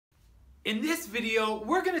In this video,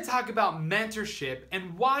 we're going to talk about mentorship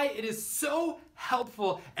and why it is so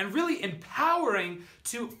helpful and really empowering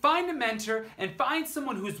to find a mentor and find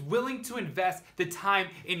someone who's willing to invest the time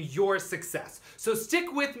in your success. So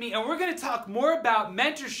stick with me and we're going to talk more about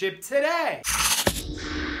mentorship today.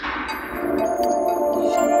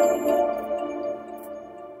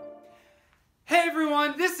 Hey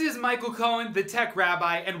everyone, this is Michael Cohen, the Tech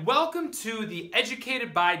Rabbi, and welcome to the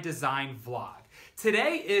Educated by Design vlog.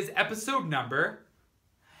 Today is episode number,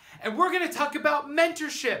 and we're going to talk about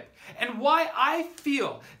mentorship and why I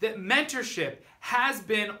feel that mentorship has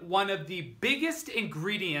been one of the biggest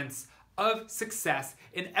ingredients of success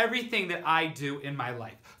in everything that I do in my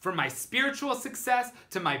life. From my spiritual success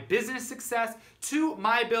to my business success to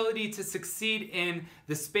my ability to succeed in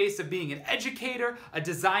the space of being an educator, a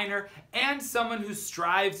designer, and someone who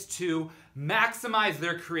strives to maximize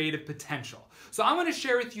their creative potential. So I'm going to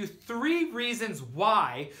share with you 3 reasons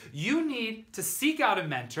why you need to seek out a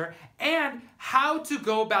mentor and how to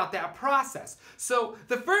go about that process. So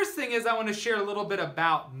the first thing is I want to share a little bit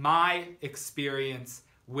about my experience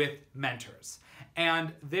with mentors.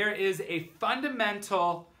 And there is a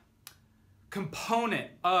fundamental component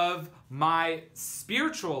of my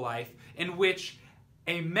spiritual life in which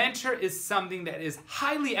a mentor is something that is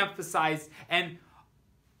highly emphasized and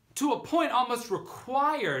to a point almost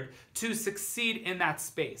required to succeed in that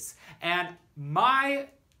space. And my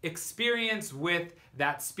experience with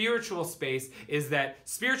that spiritual space is that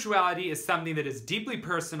spirituality is something that is deeply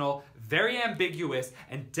personal, very ambiguous,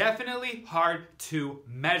 and definitely hard to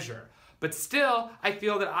measure. But still, I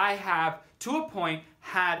feel that I have, to a point,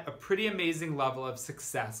 had a pretty amazing level of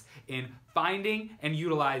success in finding and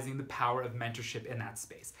utilizing the power of mentorship in that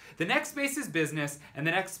space. The next space is business, and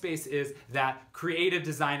the next space is that creative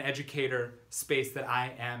design educator space that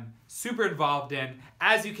I am super involved in,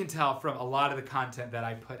 as you can tell from a lot of the content that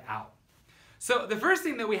I put out. So the first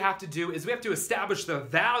thing that we have to do is we have to establish the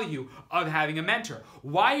value of having a mentor.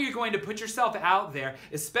 Why are you going to put yourself out there,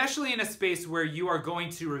 especially in a space where you are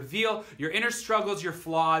going to reveal your inner struggles, your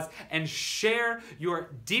flaws, and share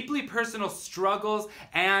your deeply personal struggles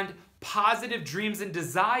and positive dreams and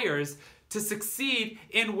desires to succeed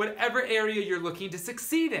in whatever area you're looking to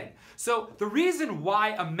succeed in. So the reason why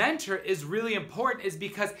a mentor is really important is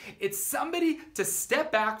because it's somebody to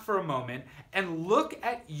step back for a moment and look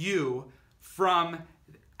at you from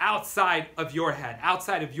outside of your head,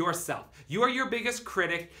 outside of yourself. You are your biggest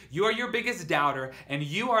critic, you are your biggest doubter, and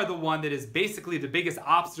you are the one that is basically the biggest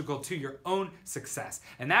obstacle to your own success.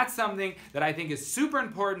 And that's something that I think is super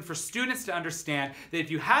important for students to understand, that if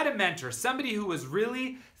you had a mentor, somebody who was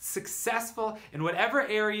really successful in whatever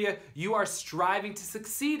area you are striving to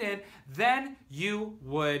succeed in, then you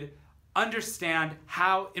would understand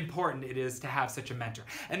how important it is to have such a mentor.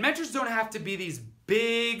 And mentors don't have to be these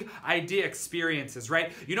big idea experiences,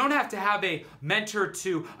 right? You don't have to have a mentor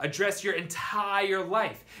to address your entire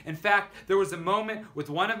life. In fact, there was a moment with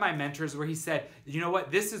one of my mentors where he said, you know what,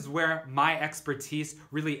 this is where my expertise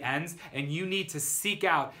really ends, and you need to seek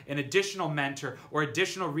out an additional mentor or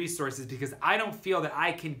additional resources because I don't feel that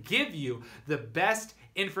I can give you the best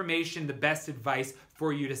information, the best advice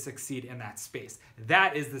for you to succeed in that space.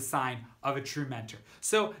 That is the sign of a true mentor.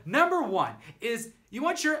 So number 1 is you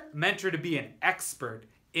want your mentor to be an expert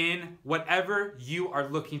in whatever you are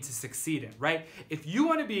looking to succeed in, right? If you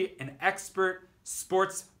want to be an expert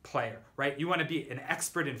sports player, right? You want to be an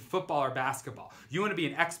expert in football or basketball. You want to be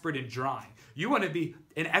an expert in drawing. You want to be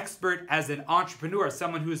an expert as an entrepreneur,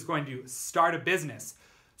 someone who is going to start a business.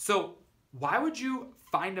 So why would you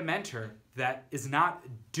find a mentor that is not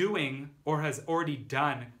doing or has already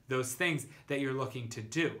done those things that you're looking to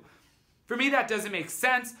do? For me, that doesn't make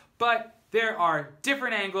sense, but there are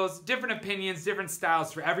different angles, different opinions, different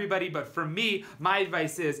styles for everybody. But for me, my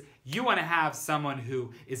advice is you want to have someone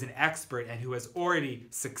who is an expert and who has already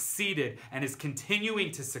succeeded and is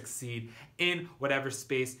continuing to succeed in whatever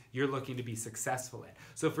space you're looking to be successful in.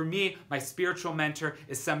 So for me, my spiritual mentor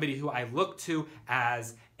is somebody who I look to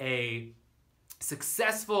as a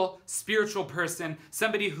successful spiritual person,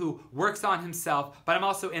 somebody who works on himself, but I'm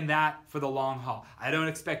also in that for the long haul. I don't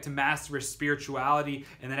expect to master spirituality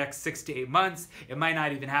in the next 6 to 8 months. It might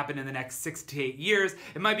not even happen in the next 6 to 8 years.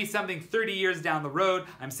 It might be something 30 years down the road.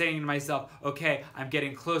 I'm saying to myself, okay, I'm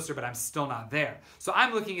getting closer, but I'm still not there. So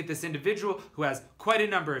I'm looking at this individual who has quite a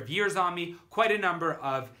number of years on me, quite a number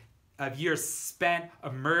of years spent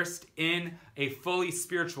immersed in a fully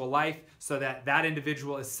spiritual life, so that that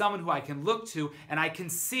individual is someone who I can look to and I can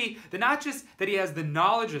see that not just that he has the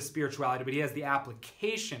knowledge of spirituality, but he has the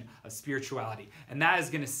application of spirituality. And that is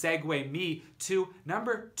going to segue me to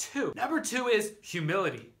number 2. Number 2 is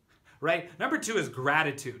humility. right? Number 2 is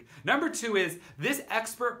gratitude. Number 2 is this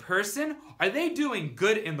expert person, are they doing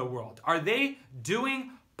good in the world? Are they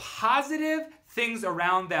doing positive things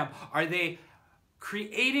around them? Are they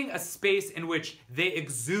creating a space in which they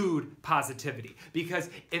exude positivity? Because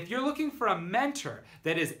if you're looking for a mentor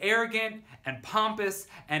that is arrogant and pompous,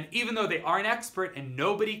 and even though they are an expert and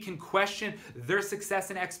nobody can question their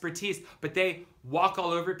success and expertise, but they walk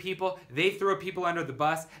all over people, they throw people under the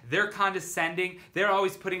bus, they're condescending, they're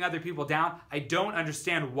always putting other people down, I don't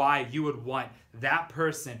understand why you would want that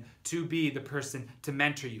person to be the person to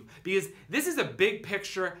mentor you. Because this is a big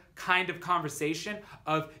picture kind of conversation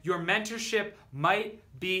of your mentorship might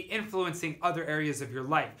be influencing other areas of your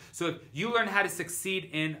life. So if you learn how to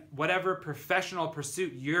succeed in whatever professional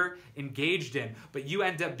pursuit you're engaged in, but you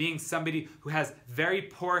end up being somebody who has very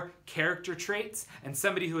poor character traits and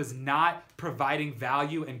somebody who is not providing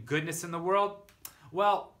value and goodness in the world,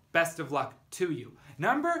 well, best of luck to you.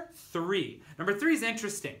 Number 3 is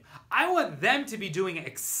interesting. I want them to be doing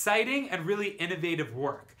exciting and really innovative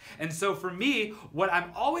work. And so for me, what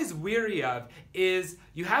I'm always weary of is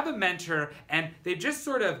you have a mentor and they've just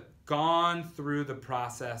sort of gone through the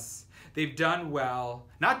process. They've done well,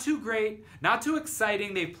 not too great, not too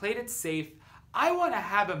exciting, they've played it safe. I want to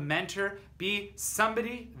have a mentor be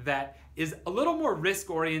somebody that is a little more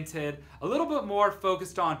risk-oriented, a little bit more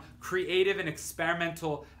focused on creative and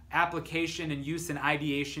experimental application and use and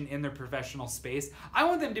ideation in their professional space. I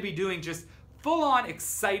want them to be doing just full-on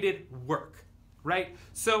excited work, right?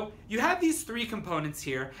 So you have these 3 components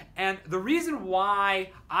here, and the reason why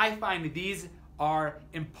I find these are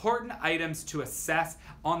important items to assess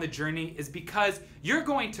on the journey is because you're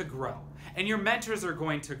going to grow and your mentors are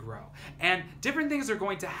going to grow and different things are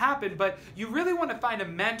going to happen, but you really want to find a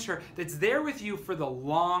mentor that's there with you for the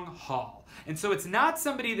long haul. And so it's not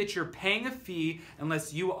somebody that you're paying a fee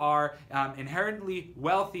unless you are inherently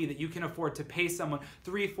wealthy that you can afford to pay someone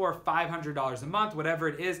 $300, $400, $500 a month, whatever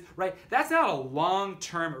it is, right? That's not a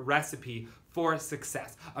long-term recipe for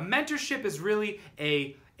success. A mentorship is really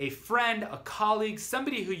a friend, a colleague,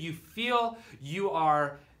 somebody who you feel you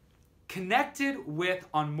are connected with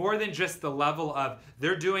on more than just the level of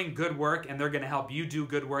they're doing good work and they're going to help you do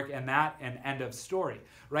good work and that, and end of story,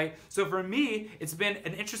 right? So for me, it's been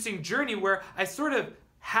an interesting journey where I sort of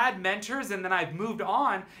had mentors and then I've moved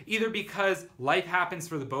on either because life happens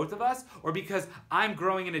for the both of us or because I'm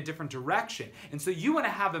growing in a different direction. And so you want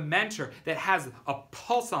to have a mentor that has a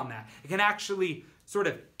pulse on that. It can actually sort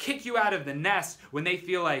of kick you out of the nest when they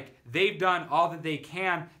feel like they've done all that they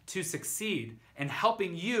can to succeed and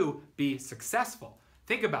helping you be successful.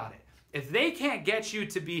 Think about it. If they can't get you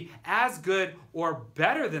to be as good or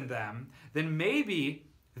better than them, then maybe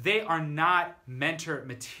they are not mentor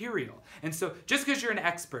material. And so just because you're an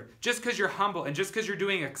expert, just because you're humble, and just because you're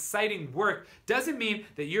doing exciting work doesn't mean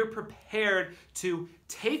that you're prepared to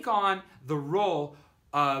take on the role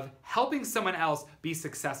of helping someone else be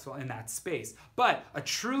successful in that space. But a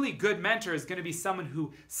truly good mentor is going to be someone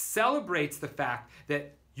who celebrates the fact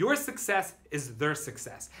that your success is their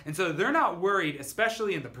success. And so they're not worried,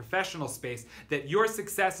 especially in the professional space, that your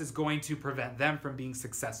success is going to prevent them from being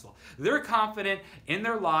successful. They're confident in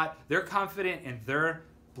their lot, they're confident in their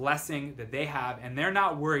blessing that they have, and they're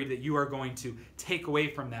not worried that you are going to take away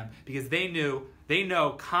from them because they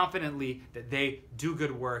know confidently that they do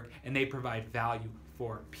good work and they provide value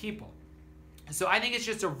for people. So I think it's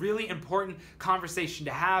just a really important conversation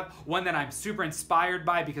to have, one that I'm super inspired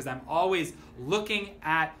by because I'm always looking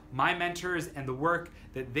at my mentors and the work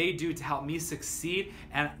that they do to help me succeed.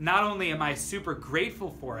 And not only am I super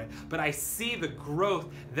grateful for it, but I see the growth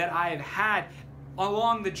that I have had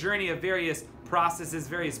along the journey of various processes,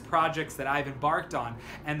 various projects that I've embarked on.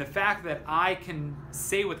 And the fact that I can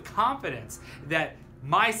say with confidence that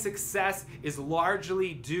my success is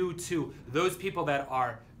largely due to those people that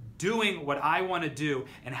are doing what I want to do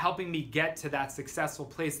and helping me get to that successful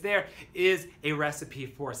place there is a recipe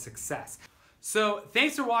for success. So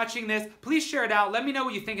thanks for watching this. Please share it out. Let me know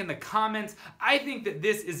what you think in the comments. I think that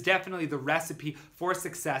this is definitely the recipe for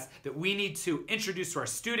success that we need to introduce to our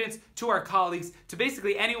students, to our colleagues, to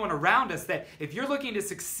basically anyone around us, that if you're looking to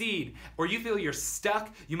succeed or you feel you're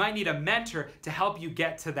stuck, you might need a mentor to help you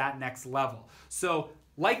get to that next level. So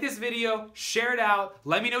like this video, share it out,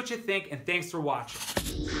 let me know what you think, and thanks for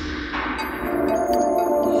watching.